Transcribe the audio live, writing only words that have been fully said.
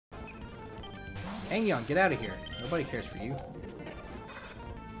Angion, get out of here. Nobody cares for you.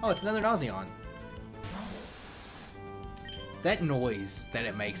 Oh, it's another Nauseon. That noise that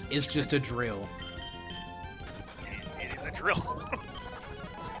it makes is just a drill. It is a drill.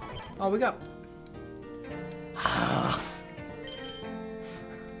 Oh, we got...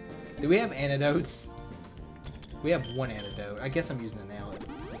 Do we have antidotes? We have one antidote. I guess I'm using it now.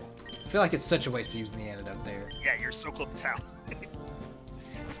 I feel like it's such a waste of using the antidote there. Yeah, you're so close to town.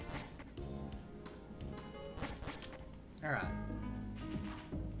 Alright.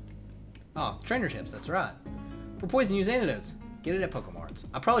 Oh, trainer tips, that's right. For poison, use antidotes. Get it at Pokemarts.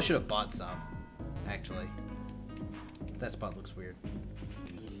 I probably should have bought some, actually. That spot looks weird.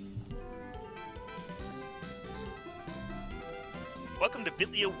 Welcome to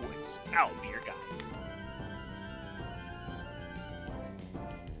Bitlia Woods. I'll be your guide.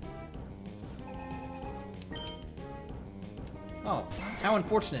 Oh, how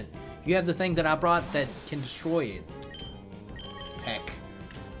unfortunate. You have the thing that I brought that can destroy it. Peck.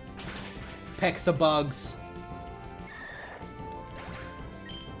 Peck the bugs.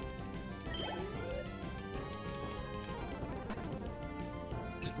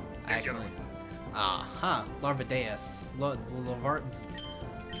 Excellent. Aha, Larvidaeus.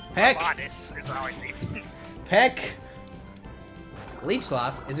 Peck! Lavadis is how I think. Peck! Leech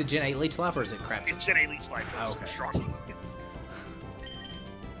Life? Is it Gen 8 Leech Life or is it crap? It's Gen 8 Leech Life. That's okay. strong.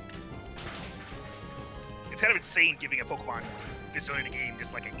 It's kind of insane giving a Pokemon this early in the game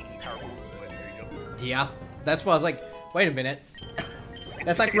just like an 80 power move, but there you go. Yeah. That's why I was like, wait a minute.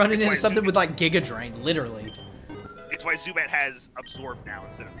 That's like running into something with like Giga Drain, literally. It's why Zubat has Absorb now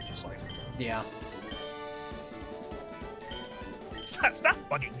instead of Leech Life. Yeah. Stop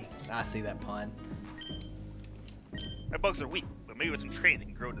bugging me. I see that pun. My bugs are weak, but maybe with some training they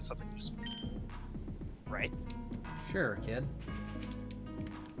can grow into something useful. Right? Sure, kid.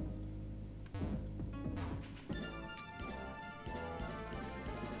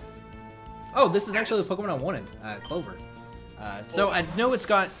 Oh, this is actually the Pokemon I wanted, Clover. So I know it's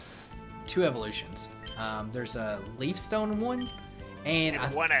got two evolutions. There's a Leaf Stone one, and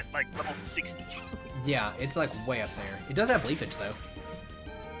one at like level 60. Yeah, it's like way up there. It does have Leafage though,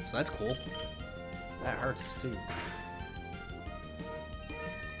 so that's cool. That hurts too.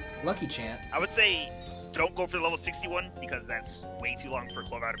 Lucky Chant. I would say don't go for the level 61 because that's way too long for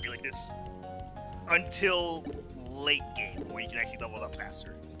Clover to be like this. Until late game where you can actually level it up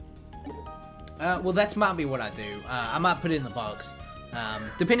faster. Well, that's might be what I do. I might put it in the box,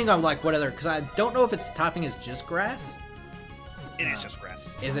 depending on like what other. Because I don't know if its typing is just grass. It is just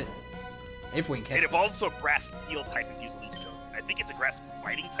grass. Is it? If we can catch it. It evolves to a grass steel type if you use Leaf Stone. I think it's a grass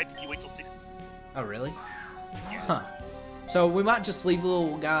fighting type if you wait till 60. Oh, really? Yeah. Huh. So we might just leave the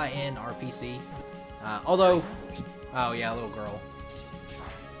little guy in RPC. Although, oh yeah, little girl.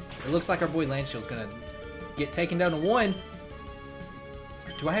 It looks like our boy Landshield's gonna get taken down to 1.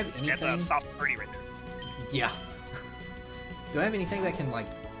 Do I have anything? That's a soft 30 right there. Yeah. Do I have anything that can like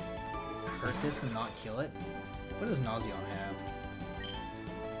hurt this and not kill it? What does Nauseon have?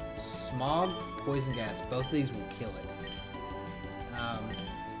 Smog, poison gas. Both of these will kill it.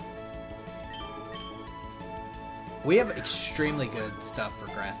 We have extremely good stuff for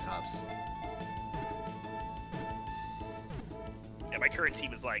grass types. Yeah, my current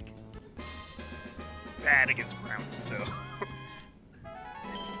team is like bad against ground, so.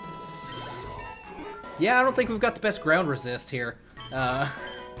 Yeah, I don't think we've got the best ground resist here.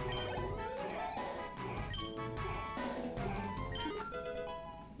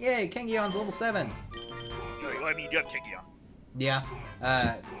 Yay, Kangyeon's level 7. I mean, you do have Kangyeon. Yeah.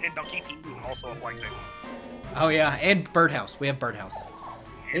 And Donkey P, also a flying type. Oh yeah, and Birdhouse. We have Birdhouse.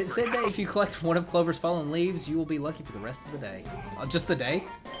 And It said that if Birdhouse. you collect one of Clover's fallen leaves, you will be lucky for the rest of the day. Just the day?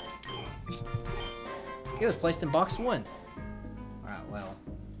 It was placed in box 1. Alright, well.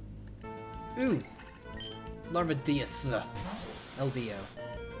 Ooh. Larvidaeus. LDO.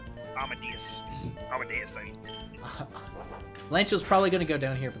 Amadeus, I mean. Lance's probably going to go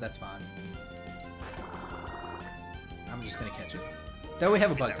down here, but that's fine. I'm just going to catch it. That way we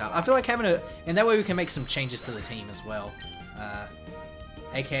have a bug type. I feel like having a... And that way we can make some changes to the team as well.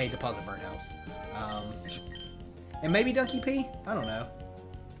 AKA deposit Birdhouse. And maybe Donkey P? I don't know.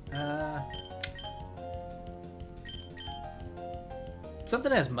 Something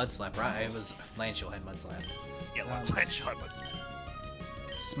that has Mudslap, right? It was... Landshell had Mudslap. Yeah, Landshell was.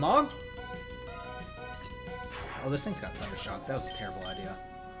 Smog? Oh, this thing's got Thunder Shock. That was a terrible idea.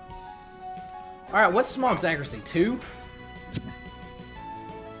 Alright, what's Smog's accuracy? 2?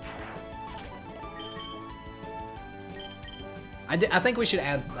 I think we should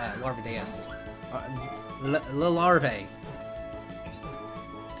add Larvidaeus. Larvae.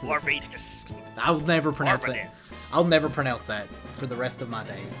 Larvatus. I'll never pronounce that. Larvatus. I'll never pronounce that for the rest of my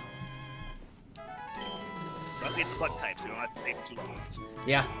days. Luckily, it's a bug type, so you don't have to say it for too long.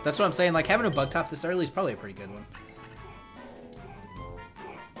 Yeah, that's what I'm saying. Like, having a bug top this early is probably a pretty good one.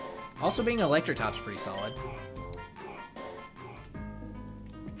 Also, being an electric top's pretty solid.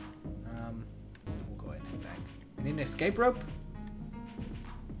 We'll go ahead and head back. We need an escape rope?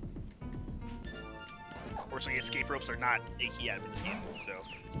 Unfortunately, escape ropes are not a key item in this game, so...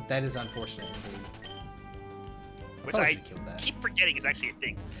 That is unfortunate indeed. Which Probably I should've killed that. keep forgetting is actually a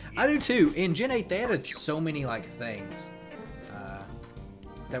thing. I do too. In Gen 8, they added so many, like, things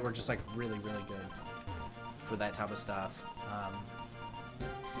that were just, like, really, really good for that type of stuff.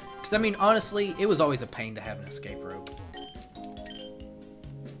 Because, I mean, honestly, it was always a pain to have an escape rope.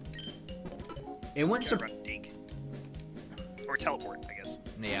 It wouldn't dig. Or teleport, I guess.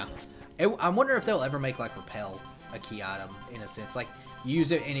 Yeah. I wonder if they'll ever make, like, repel a key item, in a sense. Like,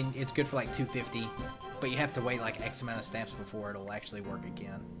 use it, and it's good for, like, 250, but you have to wait, like, X amount of stamps before it'll actually work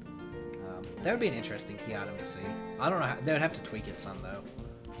again. That would be an interesting key item to see. I don't know how... They would have to tweak it some, though.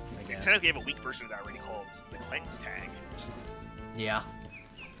 I guess. Technically, they have a weak version of that already called the Cleanse Tag. Yeah.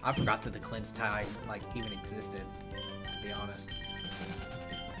 I forgot that the Cleanse Tag, like, even existed, to be honest.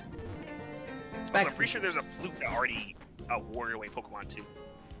 Also, I'm pretty sure there's a flute that already wore away Pokemon, too.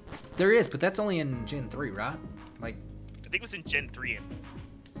 There is, but that's only in Gen 3, right? Like... I think it was in Gen 3 and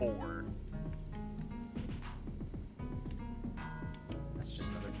 4. That's just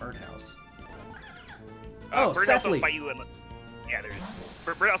another birdhouse. Birdhouse don't Sapleaf. fight you unless... Yeah, there's...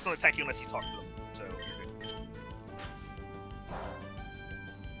 Birdhouse don't attack you unless you talk to them, so you're good.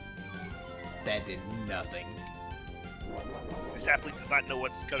 That did nothing. The Sapleaf does not know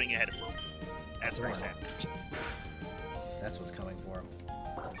what's coming ahead of him. That's very sad. That's what's coming for him.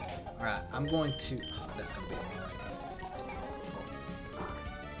 Alright, I'm going to... Oh, that's going to be annoying.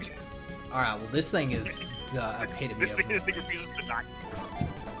 Alright, well, this thing is the epitome This of... thing refuses to die.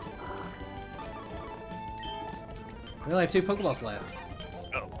 We only have 2 Pokeballs left.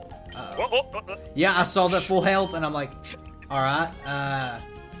 Oh. Uh-oh. Yeah, I saw that full health, and I'm like, alright,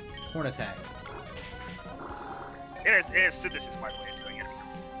 Horn Attack. It has synthesis, by the way, so you gotta be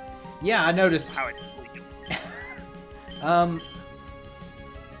careful. Yeah, I noticed. How it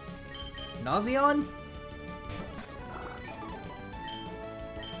Nauseon?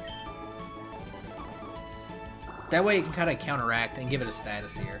 That way it can kind of counteract and give it a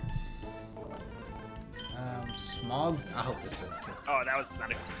status here. Smog? I hope this doesn't kill. Oh, that was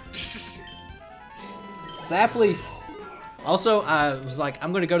not a... Sapleaf! Also, I was like,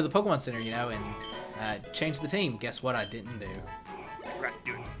 I'm going to go to the Pokemon Center, you know, and change the team. Guess what I didn't do? Right,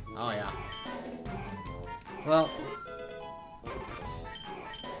 do it. Oh, yeah. Well...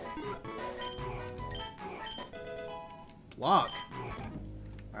 Block.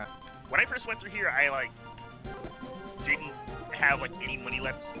 Alright. When I first went through here, I, like, didn't have, like, any money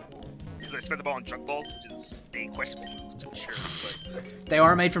left. Because I spent the ball on junk balls, which is a questionable move, to be sure. But They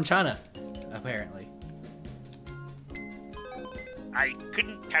are made from China, apparently. I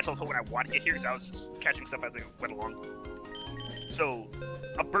couldn't catch all the Pokemon I wanted to get here, because I was just catching stuff as I went along. So,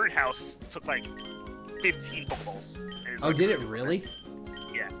 a birdhouse took, like, 15 Pokeballs. Oh, like, did it really?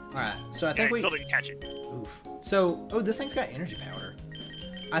 Yeah. Alright, so I And think I still didn't catch it. Oof. So, oh, this thing's got energy powder.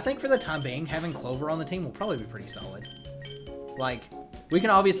 I think for the time being, having Clover on the team will probably be pretty solid. Like, we can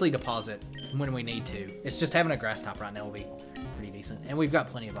obviously deposit when we need to. It's just having a grass top right now will be pretty decent. And we've got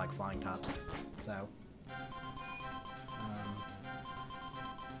plenty of, like, flying tops. So.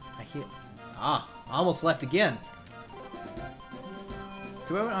 I hit... Ah, I almost left again.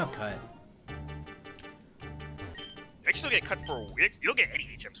 Do I not have cut? You actually don't get cut for a... You don't get any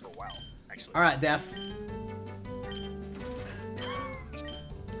HMs for a while, actually. Alright, Def.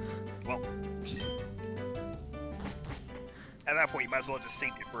 Well... At that point, you might as well just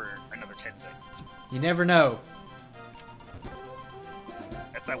save it for another 10 seconds. You never know.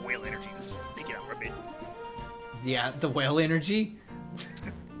 That's that whale energy, just make it out for a bit. Yeah, the whale energy.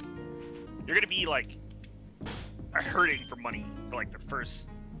 You're gonna be, like, hurting for money for, like, the first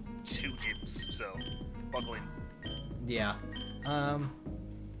 2 gyms, so buckle in. Yeah.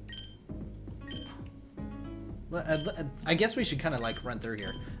 I guess we should kind of, like, run through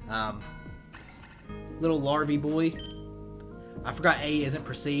here. Little larvae boy. I forgot A isn't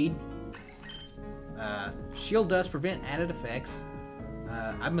proceed. Shield does prevent added effects.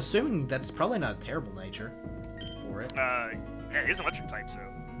 I'm assuming that's probably not a terrible nature for it. Yeah, it is an electric type, so...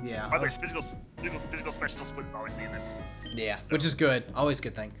 Yeah. By the way, physical special split is always in this. Yeah, which is good. Always a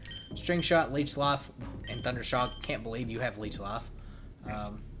good thing. String Shot, Leech Life, and Thunder Shock. Can't believe you have Leech Life.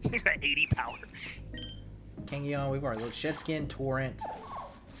 80 power. Kangaskhan, we've already looked. Shed Skin, Torrent,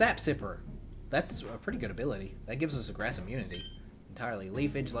 Sap Sipper. That's a pretty good ability. That gives us a grass immunity. Entirely.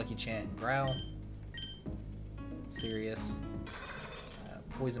 Leafage, Lucky Chant, and Growl. Serious.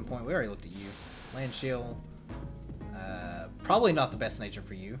 Poison Point. We already looked at you. Land Shield. Probably not the best nature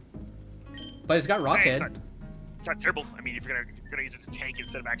for you. But it's got Rockhead. It's not terrible. I mean, if you're gonna use it to tank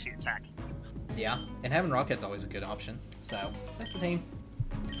instead of actually attack. Yeah, and having Rockhead's always a good option. So, that's the team.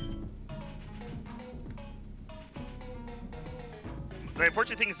 The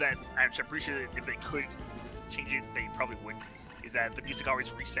unfortunate thing is that I'm pretty sure that if they could change it, they probably would. Is that the music always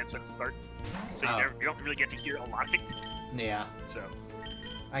resets when it starts, so you don't really get to hear a lot of it. Yeah. So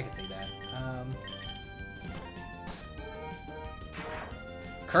I can see that.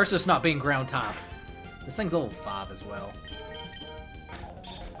 Curse us not being ground top. This thing's level 5 as well.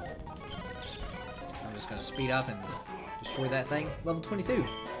 I'm just gonna speed up and destroy that thing. Level 22.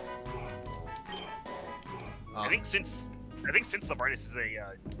 I think since Lavardis is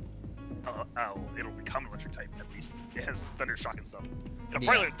it'll become electric type at least. It has Thunder Shock and stuff. It'll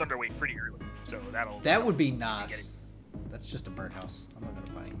probably learn Thunder Wave pretty early, so that would be nice. That's just a birdhouse. I'm not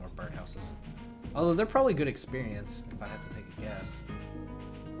gonna find any more birdhouses. Although they're probably good experience if I have to take a guess.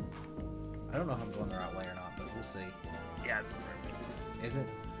 I don't know if I'm going the right way or not, but we'll see. Yeah, it's the right way. Is it?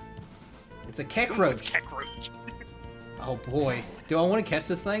 It's a Kekroach. It's Kekroach. Oh boy, do I want to catch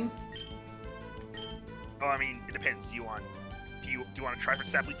this thing? Oh, I mean, it depends. Do you want to try for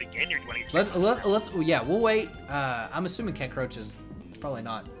Sap Leaf again, or do you want to get? Let's. Yeah, we'll wait. I'm assuming Kekroach is probably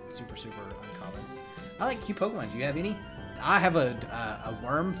not super uncommon. I like cute Pokemon. Do you have any? I have a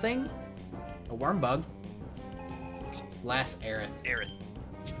worm thing, a worm bug. Last Aerith.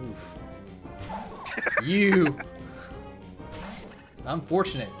 Oof. You.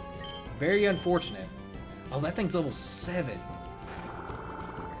 Unfortunate. Very unfortunate. Oh, that thing's level 7.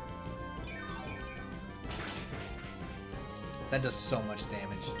 That does so much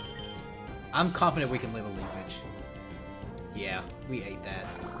damage. I'm confident we can live a Leafage. Yeah, we ate that.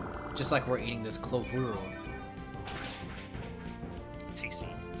 Just like we're eating this Clover. Tasty.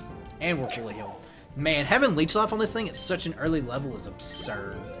 And we're fully healed. Man, having Leech Life on this thing at such an early level is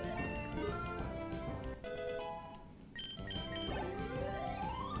absurd.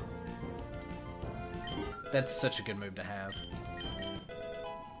 That's such a good move to have.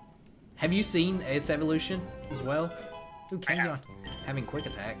 Have you seen its evolution as well? Ooh, Kangaskhan having quick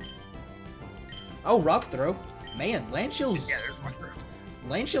attack. Oh, Rock Throw. Man, Land Shield's... Yeah, there's Rock Throw.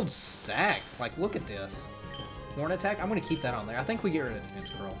 Land Shield's stacked. Like, look at this. Horn Attack. I'm going to keep that on there. I think we get rid of Defense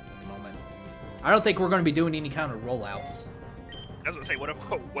Curl at the moment. I don't think we're going to be doing any kind of rollouts. I was going to say, what if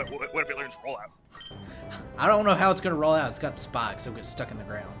it learns rollout? I don't know how it's going to roll out. It's got spikes. It'll get stuck in the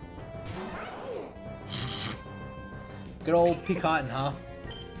ground. Good old Pika, huh?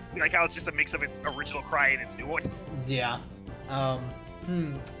 Like how it's just a mix of its original cry and its new one. Yeah.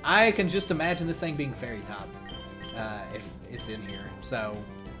 I can just imagine this thing being fairy type, if it's in here. So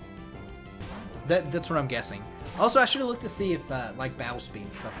that's what I'm guessing. Also, I should have looked to see if like battle speed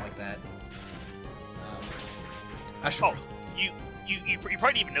and stuff like that. I should. Oh, you probably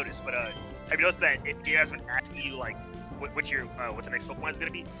didn't even notice, but have you noticed that it has been asking you like what the next Pokemon is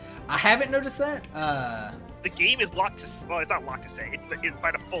gonna be? I haven't noticed that. The game is locked to. Well, it's not locked to say. It's by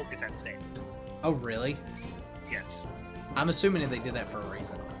default. It's at standard. Oh, really? Yes. I'm assuming that they did that for a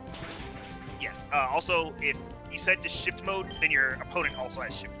reason. Yes. Also, if you set to shift mode, then your opponent also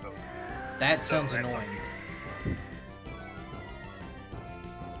has shift mode. That sounds annoying.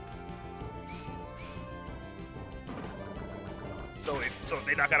 So if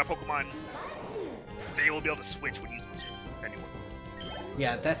they knock out a Pokemon, they will be able to switch when you switch it. Anyway.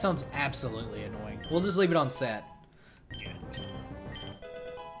 Yeah, that sounds absolutely annoying. We'll just leave it on set. Yeah.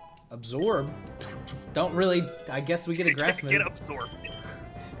 Absorb? Don't really... I guess we get a grass move. Get Absorb.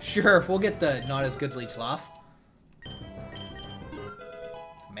 Sure, we'll get the not as good Leech Life.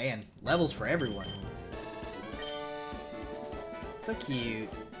 Man, levels for everyone. So cute.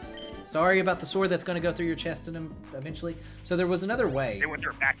 Sorry about the sword that's going to go through your chest eventually. So there was another way. It went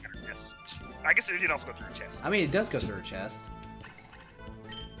through her back and her chest. I guess it did also go through her chest. I mean, it does go through her chest.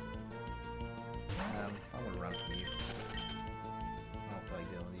 I'm going to run from you. I don't feel like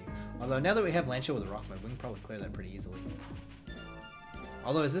dealing with you. Although, now that we have Land Shield with a Rock Move, we can probably clear that pretty easily.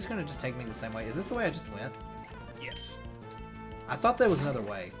 Although, is this going to just take me the same way? Is this the way I just went? Yes. I thought there was another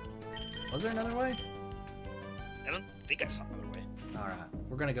way. Was there another way? I don't think I saw another way. Alright,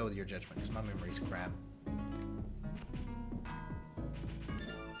 we're going to go with your judgment, because my memory's crap.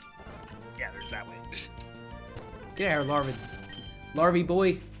 Yeah, there's that way. Get out of here, Larvae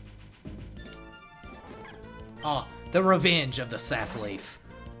boy. Oh, the revenge of the Sap Leaf.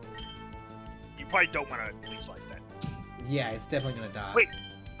 You probably don't want to Leech Life that. Yeah, it's definitely going to die. Wait,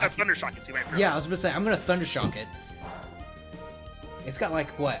 Thundershock it, so you might. Yeah, I was gonna say I'm gonna Thundershock it. It's got like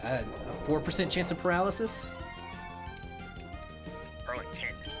what a 4% chance of paralysis. Or like 10.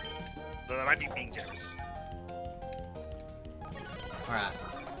 Though that might be being generous. All right.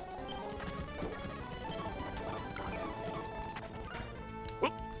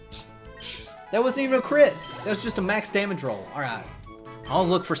 Whoop. That wasn't even a crit. That was just a max damage roll. All right. I'll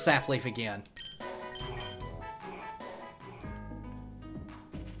look for Sap Leaf again.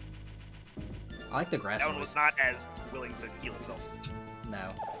 I like the grass. That one was not as willing to heal itself. No,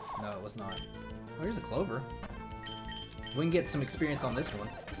 it was not. Oh, here's a Clover. We can get some experience on this one.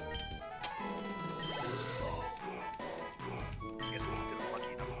 I guess it wasn't good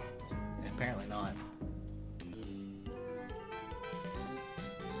lucky enough. Apparently not.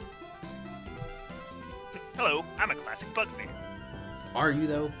 Hello, I'm a classic bug fan. Are you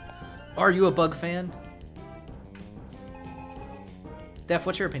though? Are you a bug fan? Def,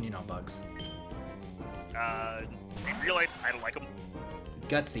 what's your opinion on bugs? In real life, I don't like them.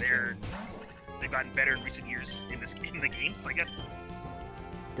 Gutsy. They've gotten better in recent years in the games, I guess.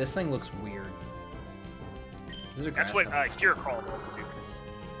 This thing looks weird. This is a That's grass what type. Cure Crawl was too.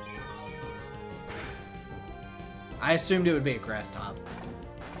 I assumed it would be a grass top.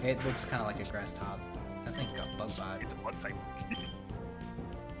 It looks kind of like a grass top. That thing's got bug bite. It's a bug type.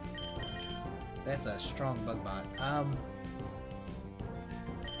 That's a strong bug bite. Oh.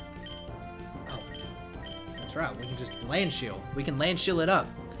 That's right, we can just land shield. We can land shield it up.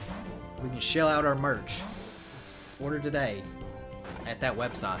 We can shell out our merch. Order today at that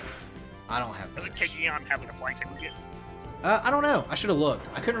website. I don't have Doesn't merch. Kegion have like a flying type move yet? I don't know. I should have looked.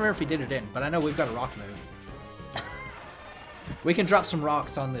 I couldn't remember if he did or didn't, but I know we've got a rock move. We can drop some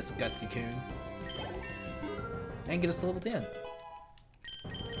rocks on this Gutsy Coon. And get us to level 10.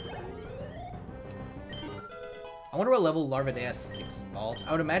 I wonder what level Larvadeus evolves.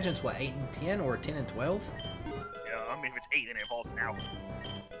 I would imagine it's what, 8 and 10 or 10 and 12? Yeah, I mean if it's 8 then it evolves now.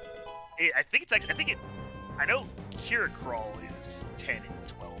 I think it's actually I know Cure Crawl is 10 and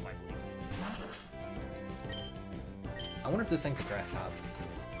 12, I believe. I wonder if this thing's a grass top.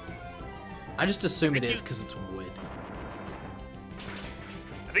 I just assume it is because it's wood.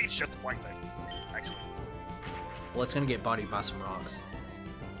 I think it's just a flying type, actually. Well, it's gonna get bodied by some rocks.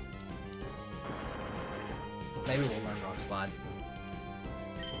 Maybe we'll learn Rock Slide.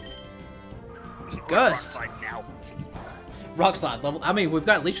 Gust! Rock Slide now. Rock Slide level. I mean, we've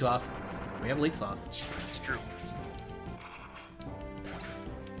got Leech Off. We have Leech Off. It's true.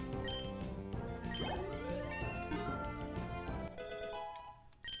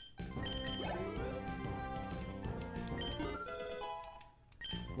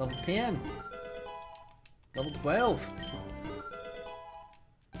 Level 10. Level 12.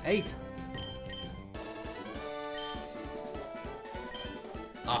 8.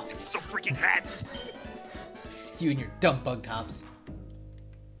 Oh, I'm so freaking mad. you and your dumb bug tops.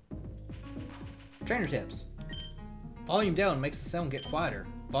 Trainer tips. Volume down makes the sound get quieter.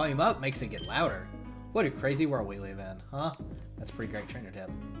 Volume up makes it get louder. What a crazy world we live in, huh? That's a pretty great trainer tip.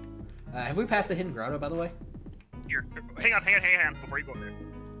 Have we passed the hidden grotto, by the way? Here, hang on, before you go there.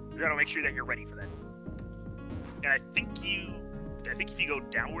 You gotta make sure that you're ready for that. And I think if you go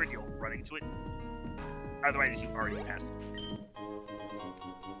downward, you'll run into it. Otherwise, you've already passed it.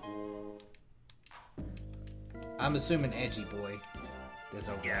 I'm assuming Edgy Boy is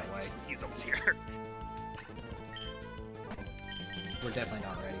over Yeah, that way. he's almost here. We're definitely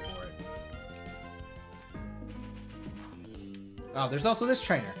not ready for it. Oh, there's also this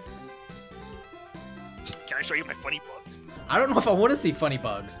trainer. Can I show you my funny bugs? I don't know if I want to see funny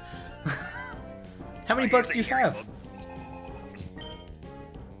bugs. How many bugs do you have? Bug.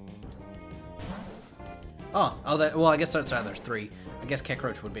 Oh, well, I guess that's right. There's 3. I guess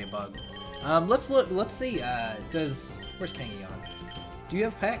Kekroach would be a bug. Let's look. Let's see. Where's Kangayon? Do you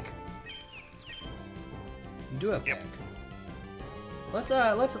have Peck? You do have Yep. Peck.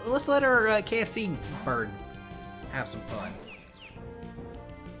 Let's let our KFC bird have some fun.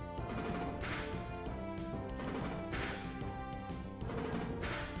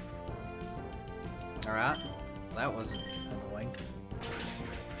 All right. Well, that wasn't annoying.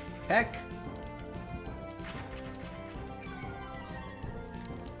 Peck.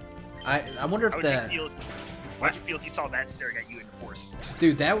 I wonder if How'd you feel if you saw that staring at you in the forest?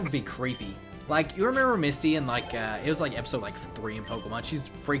 Dude, that would be creepy. Like, you remember Misty in, like, it was, like, episode, like, 3 in Pokemon? She's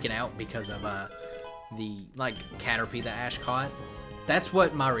freaking out because of, the, like, Caterpie that Ash caught. That's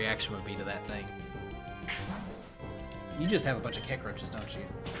what my reaction would be to that thing. You just have a bunch of Kekroaches, don't you?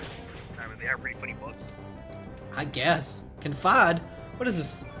 I mean, they are pretty funny bugs. I guess. Confide? What is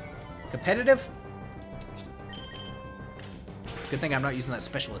this? Competitive? Good thing I'm not using that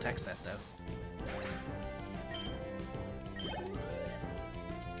special attack stat, though.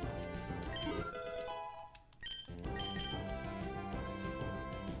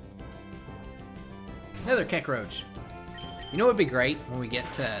 Another cockroach. You know what would be great when we get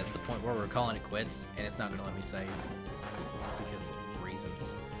to the point where we're calling it quits and it's not going to let me save because of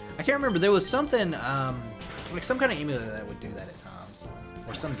reasons. I can't remember. There was something, like some kind of emulator that would do that at times,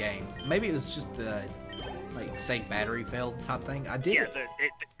 or some game. Maybe it was just the like save battery failed type thing. I did.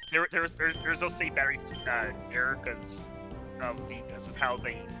 Yeah, there's no save battery error because of how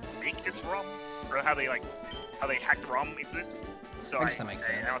they make this ROM, or how they hack the ROM into this. So I guess that makes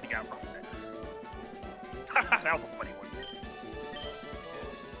sense. I don't think I have a problem with that. That was a funny one.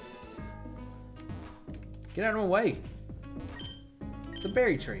 Get out of my way. It's a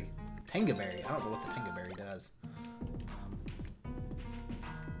berry tree. Tenga berry. I don't know what the Tenga berry does.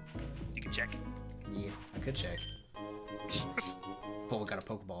 You can check. Yeah, I could check. Oh, we got a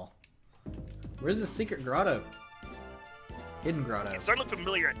Pokeball. Where's the secret grotto? Hidden grotto. It's starting to look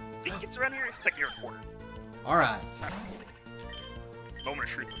familiar. I think it's around here. It's like near a corner. Alright. Moment of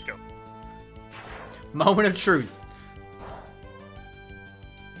truth. Let's go. Moment of truth.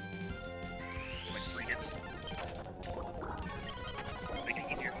 Like 3 hits. Make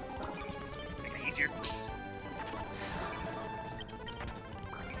it easier. Make it easier.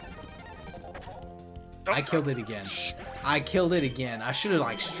 Oh, I killed it again. I killed it again. I should have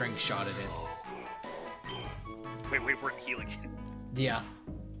like string shotted it. Wait for it to heal again. Yeah.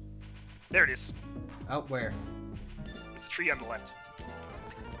 There it is. Oh, where? It's a tree on the left.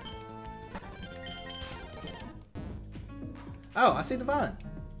 Oh, I see the vine.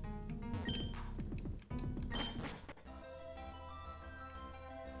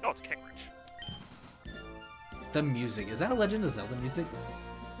 Oh, it's Kegridge. The music. Is that a Legend of Zelda music?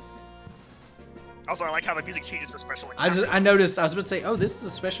 Also, I like how the music changes for special I noticed. I was about to say, oh, this is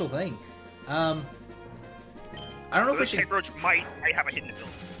a special thing. I don't know if this Kegridge might have a hidden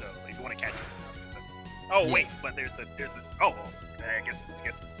ability, so if you want to catch it. Oh yeah. Wait, but there's the oh, well, I guess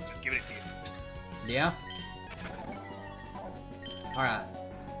just giving it to you. Yeah. All right.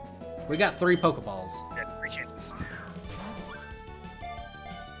 We got 3 Pokeballs. Yeah, 3 chances.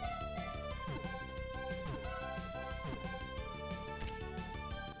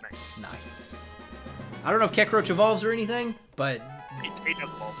 Nice. Nice. I don't know if Kekroach evolves or anything, but it does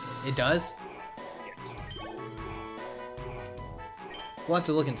evolve. It does? Yes. We'll have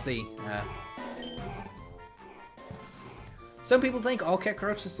to look and see. Some people think all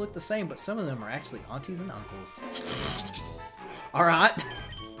Kekroaches look the same, but some of them are actually aunties and uncles. Alright.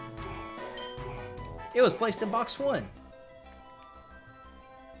 It was placed in box 1.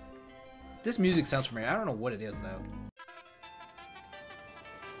 This music sounds familiar. I don't know what it is, though.